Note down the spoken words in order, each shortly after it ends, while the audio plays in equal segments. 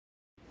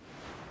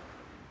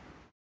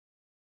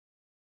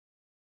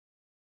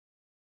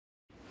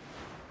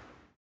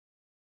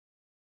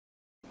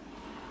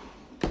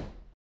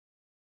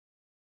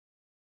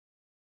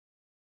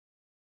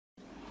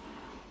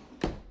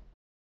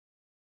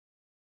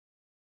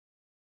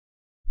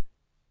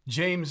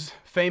James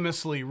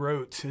famously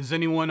wrote, "Is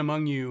anyone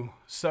among you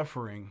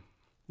suffering?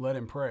 Let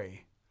him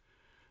pray.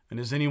 And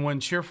is anyone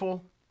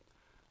cheerful?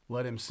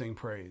 Let him sing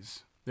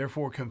praise.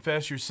 Therefore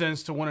confess your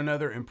sins to one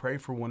another and pray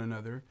for one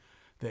another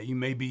that you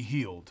may be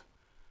healed,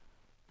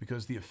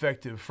 because the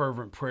effective,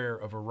 fervent prayer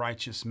of a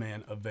righteous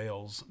man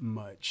avails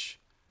much."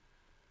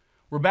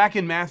 We're back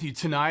in Matthew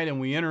tonight, and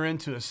we enter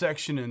into a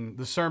section in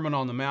the Sermon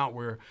on the Mount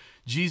where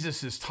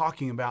Jesus is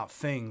talking about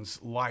things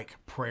like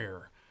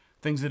prayer,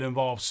 things that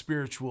involve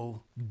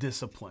spiritual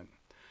discipline.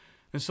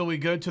 And so we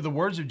go to the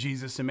words of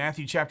Jesus in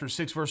Matthew chapter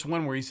 6, verse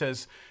 1, where he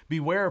says,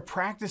 "Beware of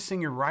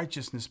practicing your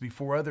righteousness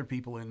before other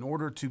people in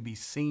order to be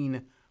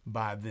seen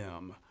by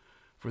them,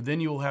 for then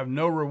you will have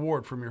no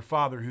reward from your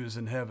Father who is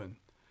in heaven.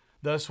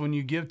 Thus, when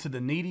you give to the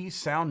needy,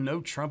 sound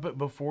no trumpet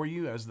before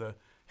you, as the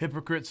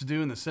hypocrites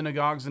do in the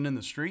synagogues and in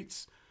the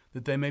streets,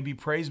 that they may be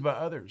praised by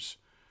others.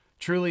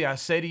 Truly, I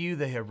say to you,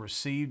 they have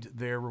received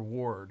their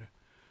reward.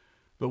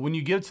 But when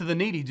you give to the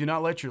needy, do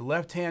not let your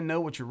left hand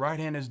know what your right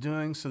hand is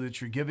doing, so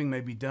that your giving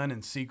may be done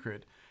in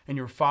secret, and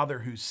your Father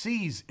who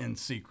sees in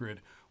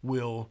secret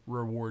will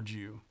reward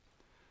you."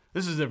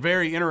 This is a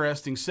very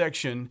interesting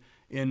section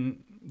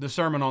in the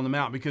Sermon on the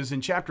Mount, because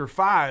in chapter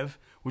 5,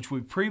 which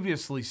we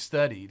previously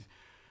studied,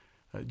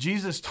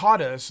 Jesus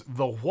taught us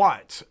the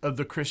what of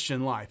the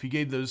Christian life. He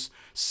gave those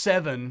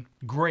 7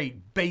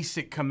 great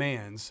basic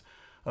commands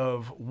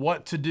of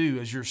what to do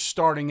as you're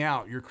starting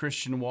out your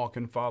Christian walk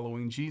and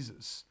following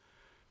Jesus.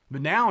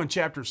 But now in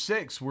chapter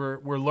 6, we're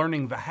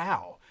learning the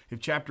how.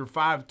 If chapter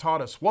 5 taught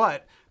us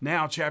what,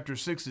 now chapter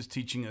 6 is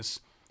teaching us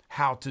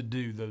how to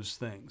do those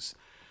things.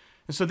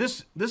 And so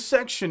this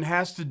section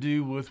has to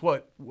do with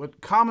what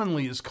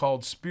commonly is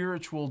called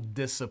spiritual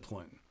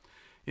discipline.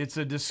 It's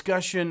a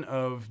discussion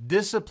of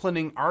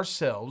disciplining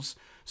ourselves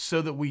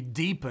so that we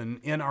deepen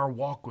in our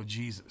walk with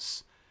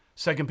Jesus.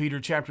 2 Peter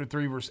chapter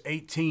 3, verse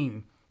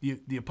 18,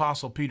 the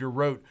Apostle Peter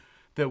wrote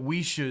that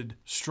we should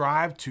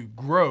strive to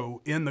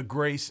grow in the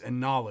grace and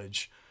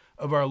knowledge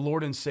of our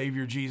Lord and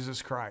Savior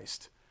Jesus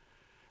Christ.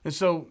 And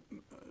so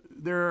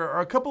there are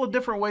a couple of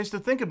different ways to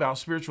think about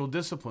spiritual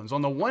disciplines.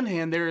 On the one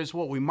hand, there is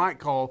what we might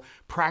call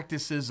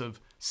practices of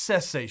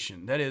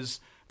cessation. That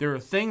is, there are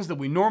things that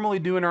we normally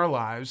do in our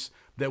lives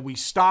that we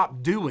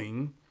stop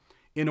doing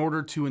in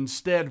order to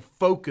instead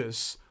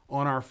focus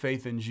on our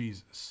faith in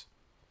Jesus.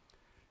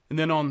 And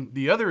then on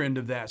the other end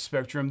of that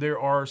spectrum, there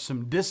are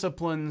some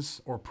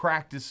disciplines or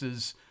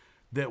practices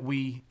that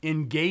we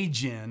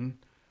engage in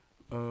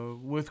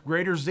with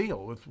greater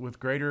zeal, with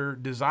greater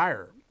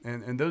desire.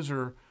 And those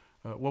are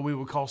what we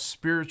would call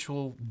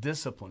spiritual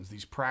disciplines,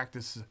 these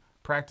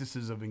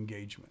practices of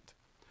engagement.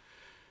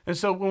 And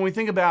so when we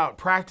think about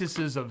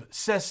practices of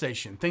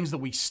cessation, things that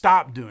we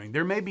stop doing,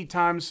 there may be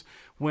times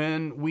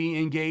when we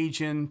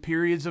engage in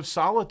periods of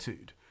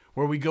solitude,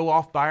 where we go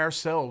off by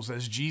ourselves,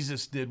 as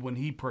Jesus did when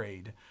he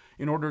prayed,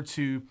 in order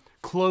to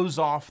close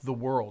off the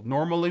world.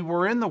 Normally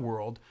we're in the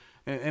world,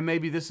 and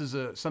maybe this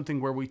is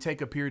something where we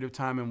take a period of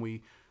time and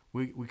we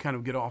kind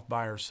of get off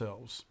by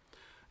ourselves.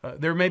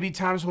 There may be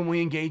times when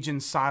we engage in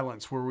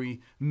silence, where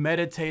we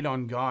meditate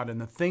on God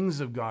and the things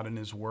of God and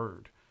his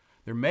word.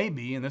 There may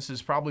be, and this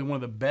is probably one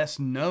of the best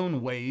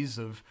known ways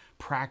of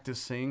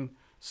practicing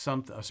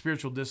a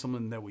spiritual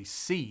discipline that we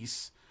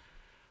cease,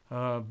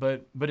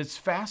 but it's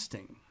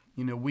fasting.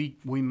 You know, we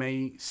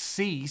may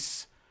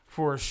cease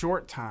for a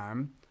short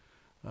time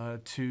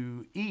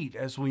to eat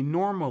as we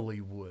normally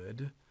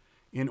would,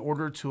 in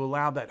order to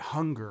allow that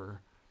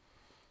hunger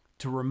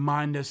to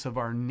remind us of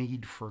our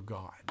need for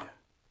God.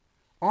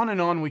 On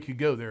and on we could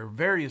go. There are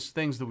various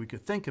things that we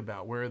could think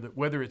about,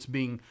 whether it's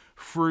being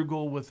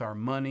frugal with our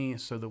money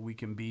so that we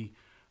can be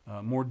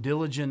more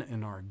diligent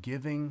in our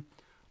giving.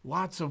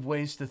 Lots of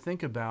ways to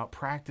think about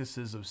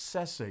practices of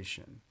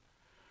cessation.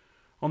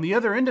 On the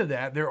other end of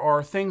that, there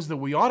are things that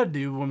we ought to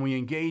do when we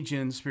engage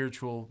in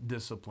spiritual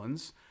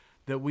disciplines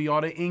that we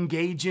ought to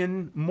engage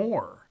in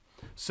more,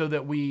 so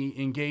that we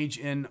engage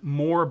in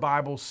more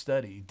Bible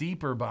study,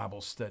 deeper Bible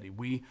study.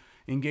 We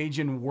engage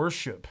in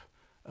worship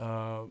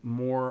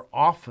more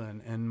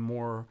often and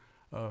more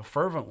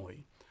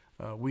fervently.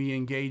 We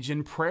engage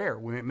in prayer.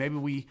 Maybe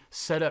we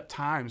set up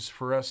times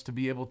for us to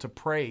be able to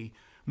pray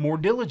more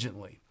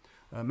diligently.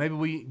 Maybe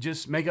we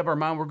just make up our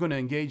mind we're going to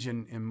engage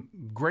in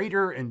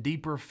greater and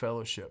deeper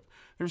fellowship.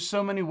 There's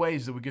so many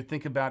ways that we could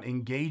think about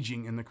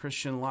engaging in the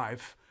Christian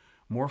life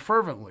more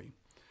fervently.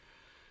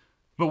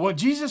 But what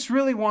Jesus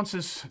really wants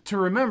us to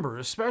remember,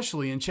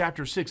 especially in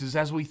chapter 6, is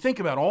as we think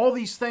about all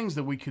these things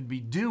that we could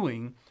be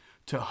doing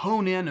to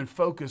hone in and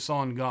focus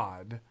on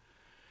God,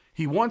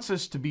 he wants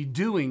us to be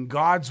doing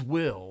God's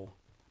will,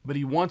 but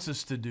he wants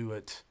us to do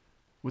it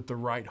with the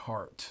right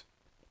heart.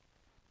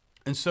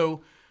 And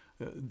so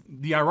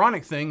the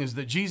ironic thing is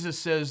that Jesus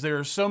says there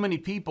are so many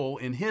people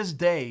in his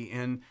day,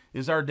 and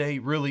is our day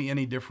really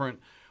any different,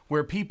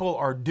 where people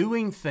are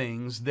doing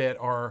things that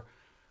are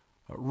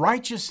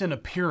righteous in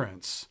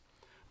appearance,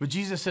 but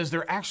Jesus says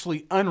they're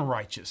actually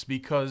unrighteous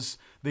because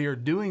they are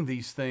doing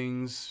these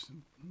things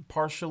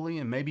partially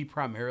and maybe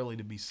primarily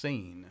to be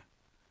seen.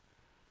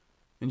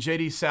 In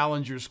J.D.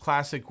 Salinger's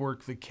classic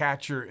work, The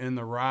Catcher in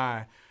the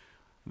Rye,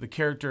 the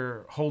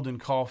character Holden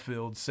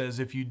Caulfield says,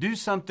 if you do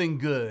something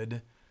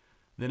good,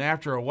 then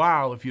after a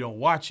while, if you don't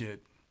watch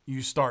it,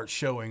 you start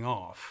showing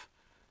off.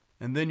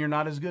 And then you're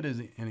not as good as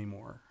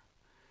anymore.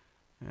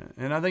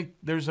 And I think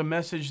there's a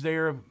message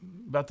there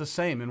about the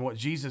same in what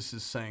Jesus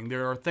is saying.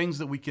 There are things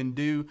that we can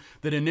do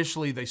that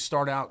initially they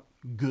start out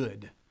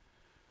good.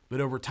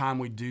 But over time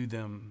we do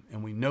them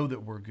and we know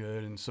that we're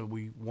good. And so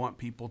we want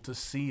people to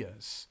see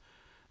us.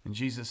 And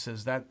Jesus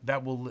says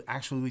that will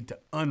actually lead to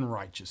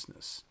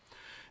unrighteousness.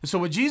 And so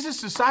what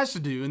Jesus decides to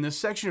do in this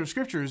section of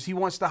Scripture is he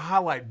wants to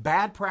highlight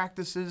bad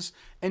practices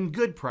and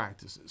good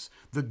practices.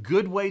 The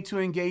good way to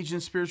engage in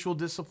spiritual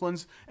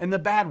disciplines and the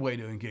bad way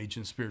to engage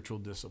in spiritual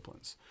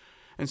disciplines.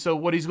 And so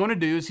what he's going to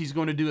do is he's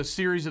going to do a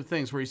series of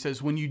things where he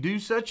says, when you do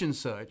such and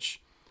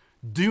such,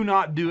 do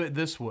not do it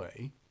this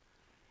way.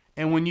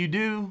 And when you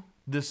do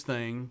this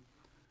thing,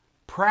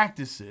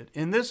 practice it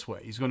in this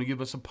way. He's going to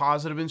give us a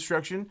positive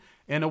instruction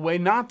and a way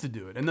not to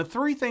do it. And the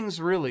three things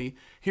really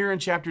here in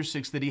chapter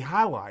 6 that he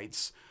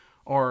highlights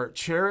are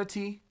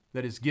charity,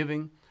 that is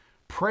giving,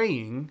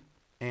 praying,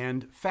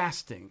 and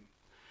fasting.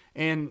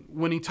 And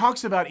when he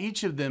talks about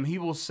each of them, he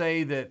will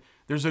say that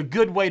there's a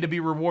good way to be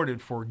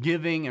rewarded for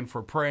giving and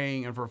for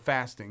praying and for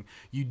fasting.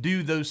 You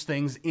do those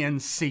things in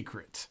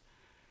secret.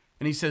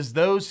 And he says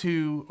those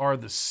who are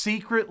the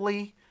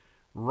secretly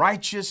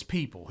righteous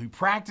people who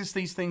practice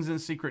these things in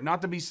secret,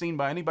 not to be seen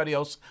by anybody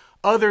else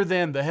other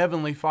than the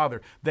Heavenly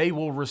Father, they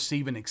will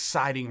receive an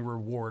exciting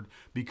reward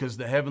because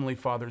the Heavenly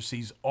Father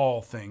sees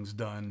all things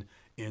done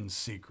in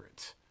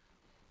secret.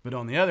 But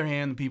on the other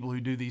hand, the people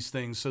who do these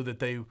things so that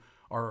they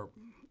are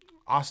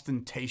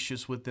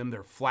ostentatious with them,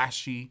 they're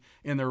flashy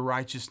in their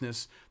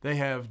righteousness, they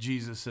have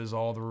Jesus as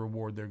all the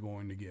reward they're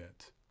going to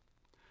get.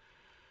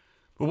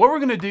 But what we're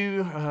going to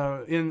do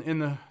in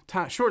the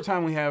short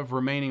time we have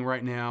remaining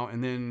right now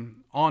and then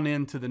on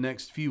into the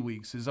next few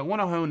weeks is I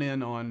want to hone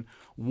in on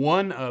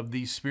one of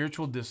these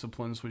spiritual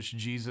disciplines which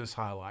Jesus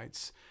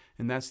highlights,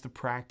 and that's the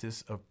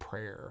practice of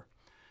prayer.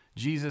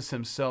 Jesus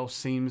himself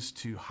seems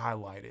to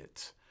highlight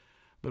it.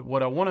 But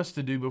what I want us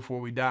to do before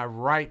we dive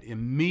right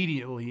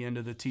immediately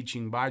into the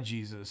teaching by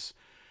Jesus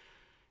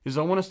is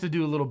I want us to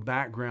do a little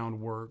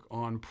background work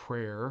on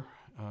prayer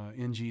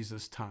in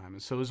Jesus' time.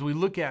 And so as we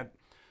look at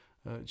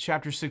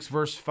chapter 6,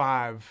 verse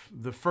 5,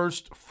 the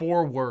first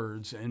four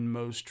words in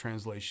most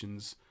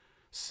translations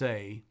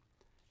say,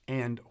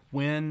 and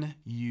when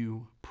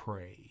you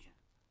pray.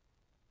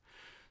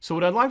 So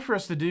what I'd like for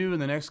us to do in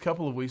the next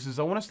couple of weeks is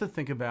I want us to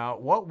think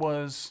about what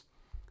was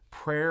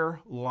prayer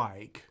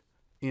like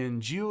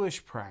in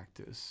Jewish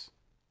practice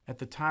at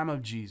the time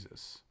of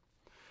Jesus.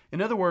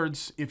 In other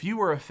words, if you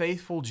were a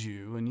faithful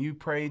Jew and you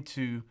prayed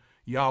to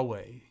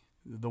Yahweh,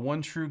 the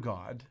one true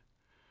God,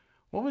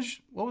 what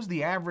was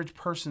the average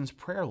person's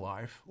prayer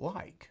life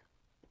like?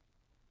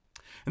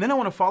 And then I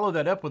want to follow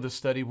that up with a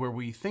study where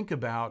we think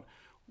about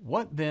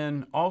what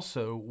then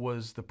also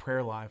was the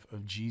prayer life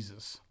of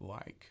Jesus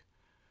like.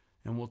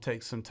 And we'll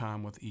take some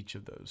time with each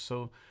of those.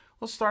 So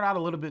let's start out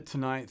a little bit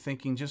tonight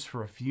thinking just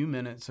for a few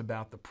minutes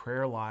about the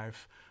prayer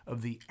life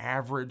of the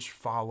average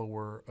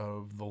follower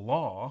of the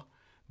law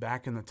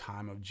back in the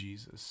time of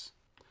Jesus.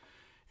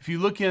 If you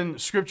look in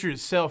Scripture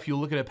itself, you'll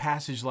look at a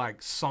passage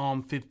like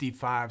Psalm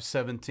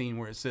 55:17,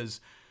 where it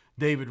says,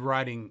 David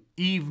writing,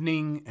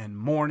 evening and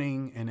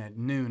morning and at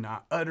noon, I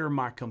utter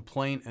my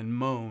complaint and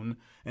moan,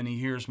 and he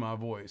hears my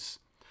voice.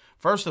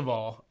 First of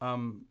all,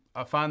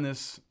 I find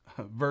this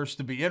verse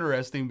to be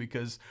interesting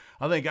because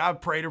I think I've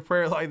prayed a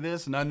prayer like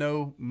this, and I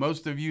know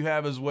most of you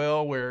have as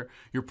well, where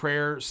your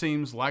prayer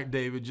seems like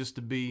David, just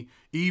to be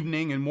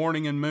evening and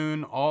morning and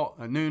noon.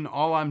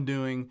 All I'm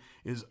doing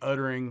is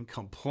uttering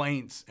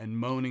complaints and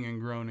moaning and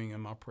groaning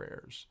in my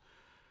prayers.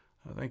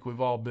 I think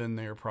we've all been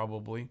there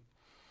probably.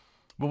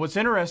 But what's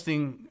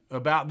interesting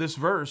about this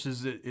verse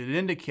is that it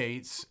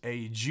indicates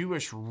a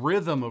Jewish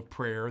rhythm of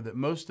prayer that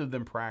most of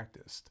them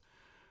practiced.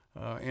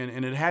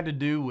 And it had to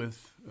do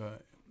with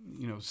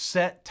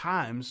set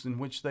times in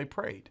which they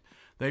prayed.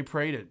 They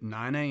prayed at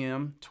 9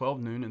 a.m.,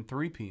 12 noon, and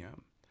 3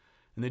 p.m.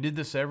 And they did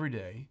this every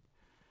day.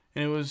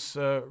 And it was,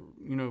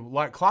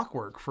 like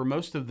clockwork for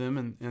most of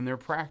them in their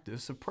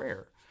practice of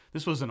prayer.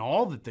 This wasn't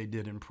all that they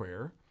did in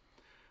prayer,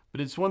 but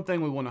it's one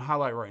thing we want to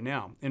highlight right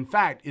now. In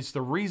fact, it's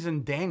the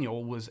reason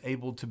Daniel was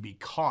able to be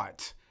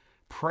caught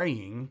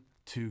praying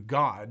to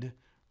God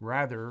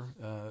rather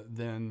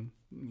than,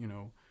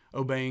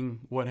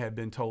 obeying what had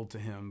been told to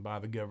him by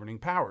the governing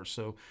powers.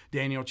 So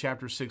Daniel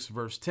chapter 6,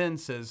 verse 10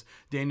 says,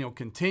 Daniel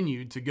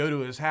continued to go to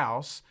his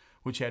house,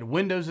 which had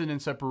windows in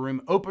its upper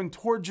room open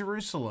toward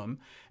Jerusalem,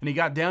 and he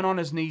got down on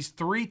his knees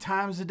 3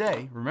 times a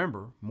day.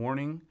 Remember,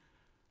 morning,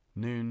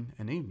 noon,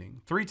 and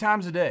evening. 3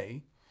 times a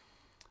day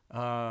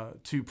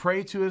to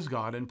pray to his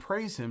God and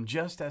praise him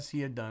just as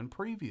he had done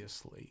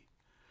previously.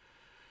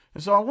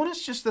 And so I want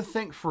us just to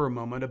think for a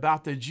moment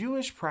about the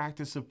Jewish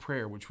practice of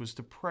prayer, which was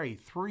to pray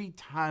 3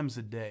 times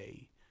a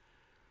day.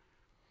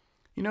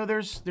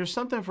 There's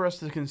something for us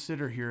to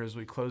consider here as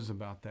we close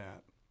about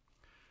that.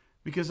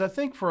 Because I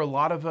think for a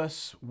lot of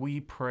us, we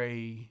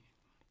pray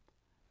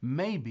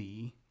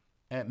maybe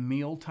at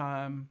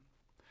mealtime,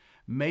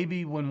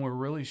 maybe when we're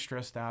really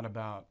stressed out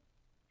about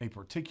a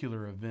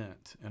particular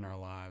event in our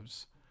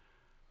lives.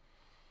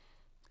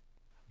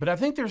 But I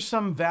think there's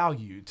some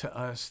value to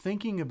us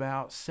thinking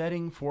about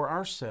setting for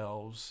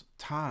ourselves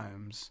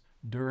times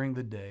during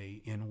the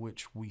day in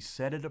which we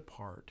set it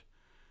apart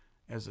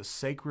as a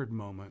sacred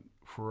moment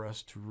for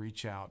us to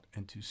reach out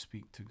and to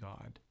speak to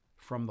God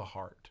from the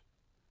heart.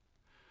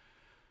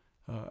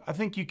 I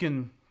think you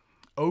can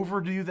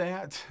overdo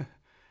that.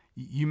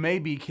 You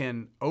maybe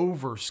can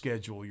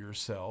overschedule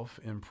yourself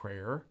in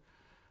prayer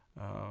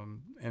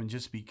and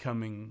just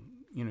becoming,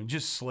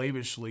 just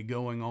slavishly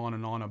going on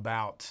and on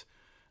about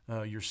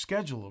your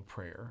schedule of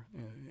prayer.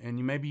 And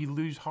you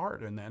lose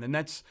heart in that. And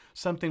that's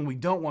something we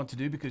don't want to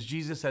do because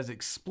Jesus has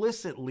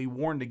explicitly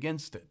warned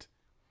against it.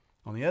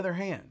 On the other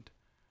hand,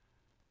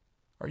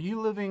 are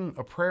you living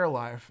a prayer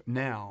life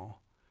now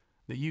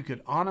that you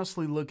could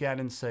honestly look at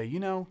and say,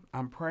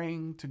 I'm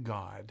praying to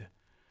God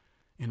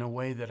in a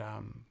way that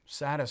I'm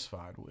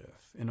satisfied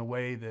with, in a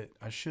way that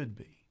I should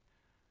be?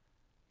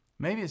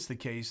 Maybe it's the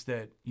case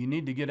that you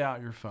need to get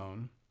out your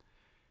phone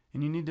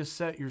and you need to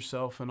set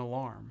yourself an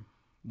alarm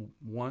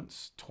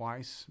once,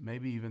 twice,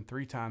 maybe even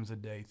 3 times a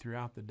day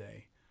throughout the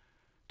day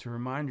to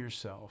remind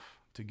yourself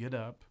to get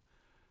up,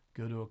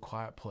 go to a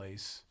quiet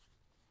place,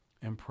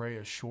 and pray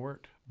a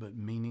short but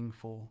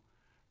meaningful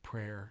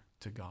prayer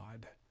to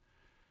God.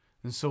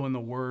 And so in the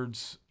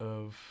words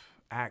of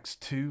Acts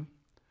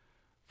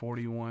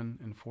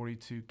 2:41 and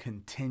 42,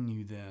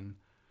 continue then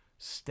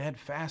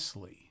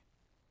steadfastly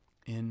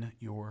in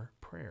your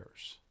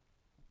prayers.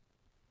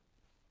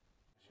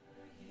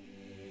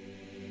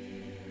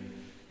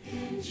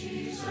 In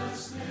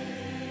Jesus'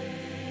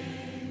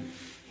 name,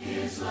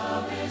 His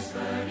love is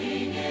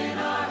burning in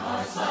our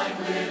hearts like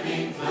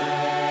living flames.